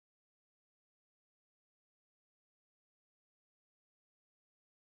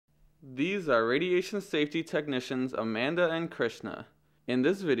These are radiation safety technicians Amanda and Krishna. In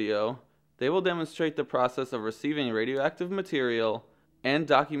this video, they will demonstrate the process of receiving radioactive material and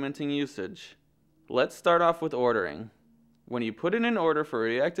documenting usage. Let's start off with ordering. When you put in an order for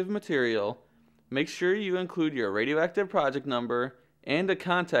radioactive material, make sure you include your radioactive project number and a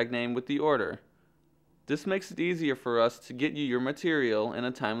contact name with the order. This makes it easier for us to get you your material in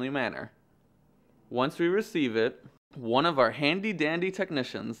a timely manner. Once we receive it, one of our handy-dandy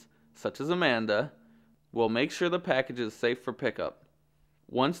technicians, such as Amanda, will make sure the package is safe for pickup.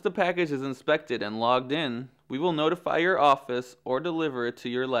 Once the package is inspected and logged in, we will notify your office or deliver it to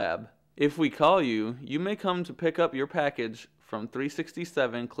your lab. If we call you, you may come to pick up your package from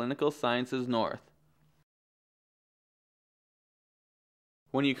 367 Clinical Sciences North.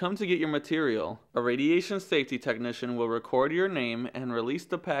 When you come to get your material, a radiation safety technician will record your name and release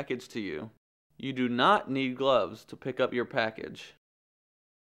the package to you. You do not need gloves to pick up your package.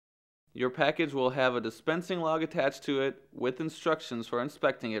 Your package will have a dispensing log attached to it with instructions for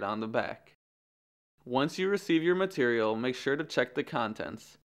inspecting it on the back. Once you receive your material, make sure to check the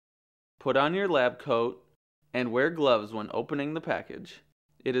contents. Put on your lab coat and wear gloves when opening the package.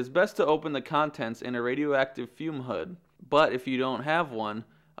 It is best to open the contents in a radioactive fume hood, but if you don't have one,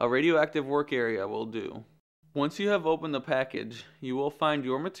 a radioactive work area will do. Once you have opened the package, you will find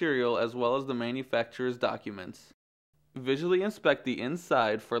your material as well as the manufacturer's documents. Visually inspect the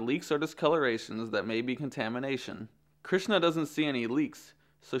inside for leaks or discolorations that may be contamination. Krishna doesn't see any leaks,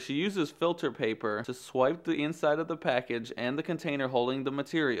 so she uses filter paper to swipe the inside of the package and the container holding the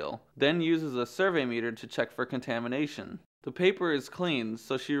material, then uses a survey meter to check for contamination. The paper is clean,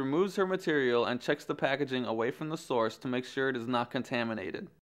 so she removes her material and checks the packaging away from the source to make sure it is not contaminated.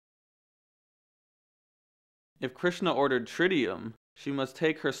 If Krishna ordered tritium, she must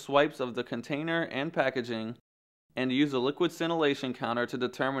take her swipes of the container and packaging and use a liquid scintillation counter to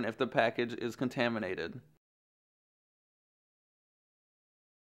determine if the package is contaminated.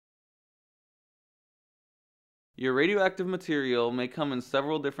 Your radioactive material may come in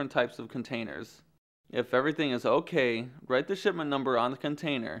several different types of containers. If everything is okay, write the shipment number on the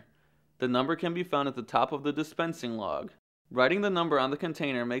container. The number can be found at the top of the dispensing log. Writing the number on the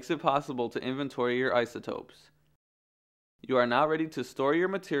container makes it possible to inventory your isotopes. You are now ready to store your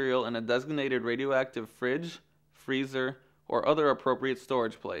material in a designated radioactive fridge, freezer, or other appropriate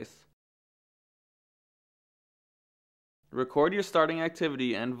storage place. Record your starting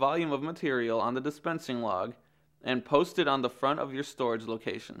activity and volume of material on the dispensing log and post it on the front of your storage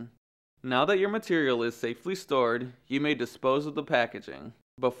location. Now that your material is safely stored, you may dispose of the packaging.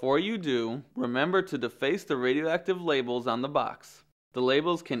 Before you do, remember to deface the radioactive labels on the box. The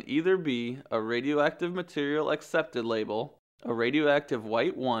labels can either be a radioactive material accepted label, a radioactive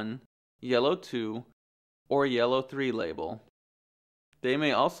white 1, yellow 2, or yellow 3 label. They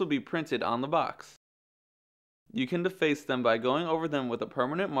may also be printed on the box. You can deface them by going over them with a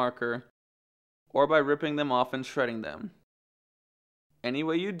permanent marker or by ripping them off and shredding them. Any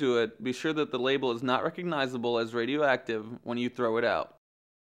way you do it, be sure that the label is not recognizable as radioactive when you throw it out.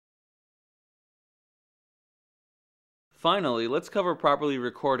 Finally, let's cover properly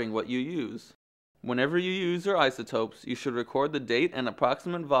recording what you use. Whenever you use your isotopes, you should record the date and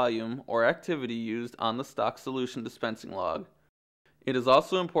approximate volume or activity used on the stock solution dispensing log. It is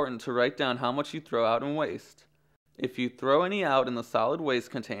also important to write down how much you throw out in waste. If you throw any out in the solid waste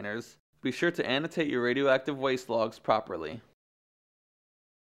containers, be sure to annotate your radioactive waste logs properly.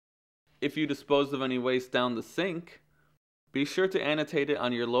 If you dispose of any waste down the sink, be sure to annotate it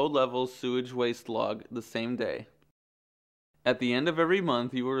on your low-level sewage waste log the same day. At the end of every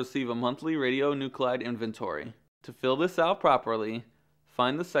month, you will receive a monthly radionuclide inventory. To fill this out properly,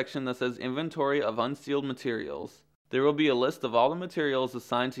 find the section that says Inventory of Unsealed Materials. There will be a list of all the materials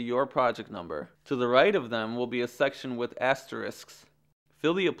assigned to your project number. To the right of them will be a section with asterisks.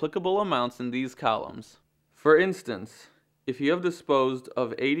 Fill the applicable amounts in these columns. For instance, if you have disposed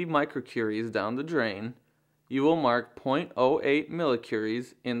of 80 microcuries down the drain, you will mark 0.08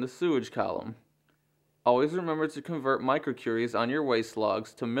 millicuries in the sewage column. Always remember to convert microcuries on your waste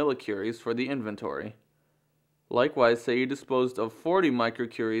logs to millicuries for the inventory. Likewise, say you disposed of 40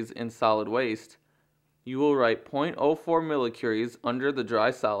 microcuries in solid waste, you will write 0.04 millicuries under the dry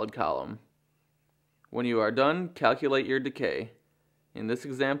solid column. When you are done, calculate your decay. In this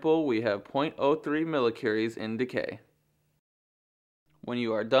example, we have 0.03 millicuries in decay. When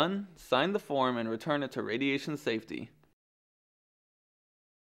you are done, sign the form and return it to radiation safety.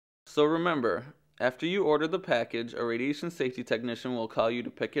 So remember, after you order the package, a radiation safety technician will call you to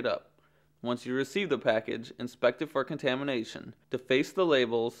pick it up. Once you receive the package, inspect it for contamination. Deface the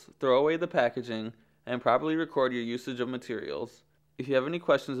labels, throw away the packaging, and properly record your usage of materials. If you have any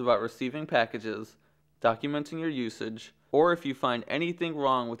questions about receiving packages, documenting your usage, or if you find anything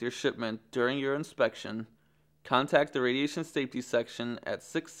wrong with your shipment during your inspection, contact the Radiation Safety Section at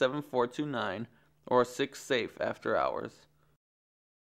 67429 or 6SAFE after hours.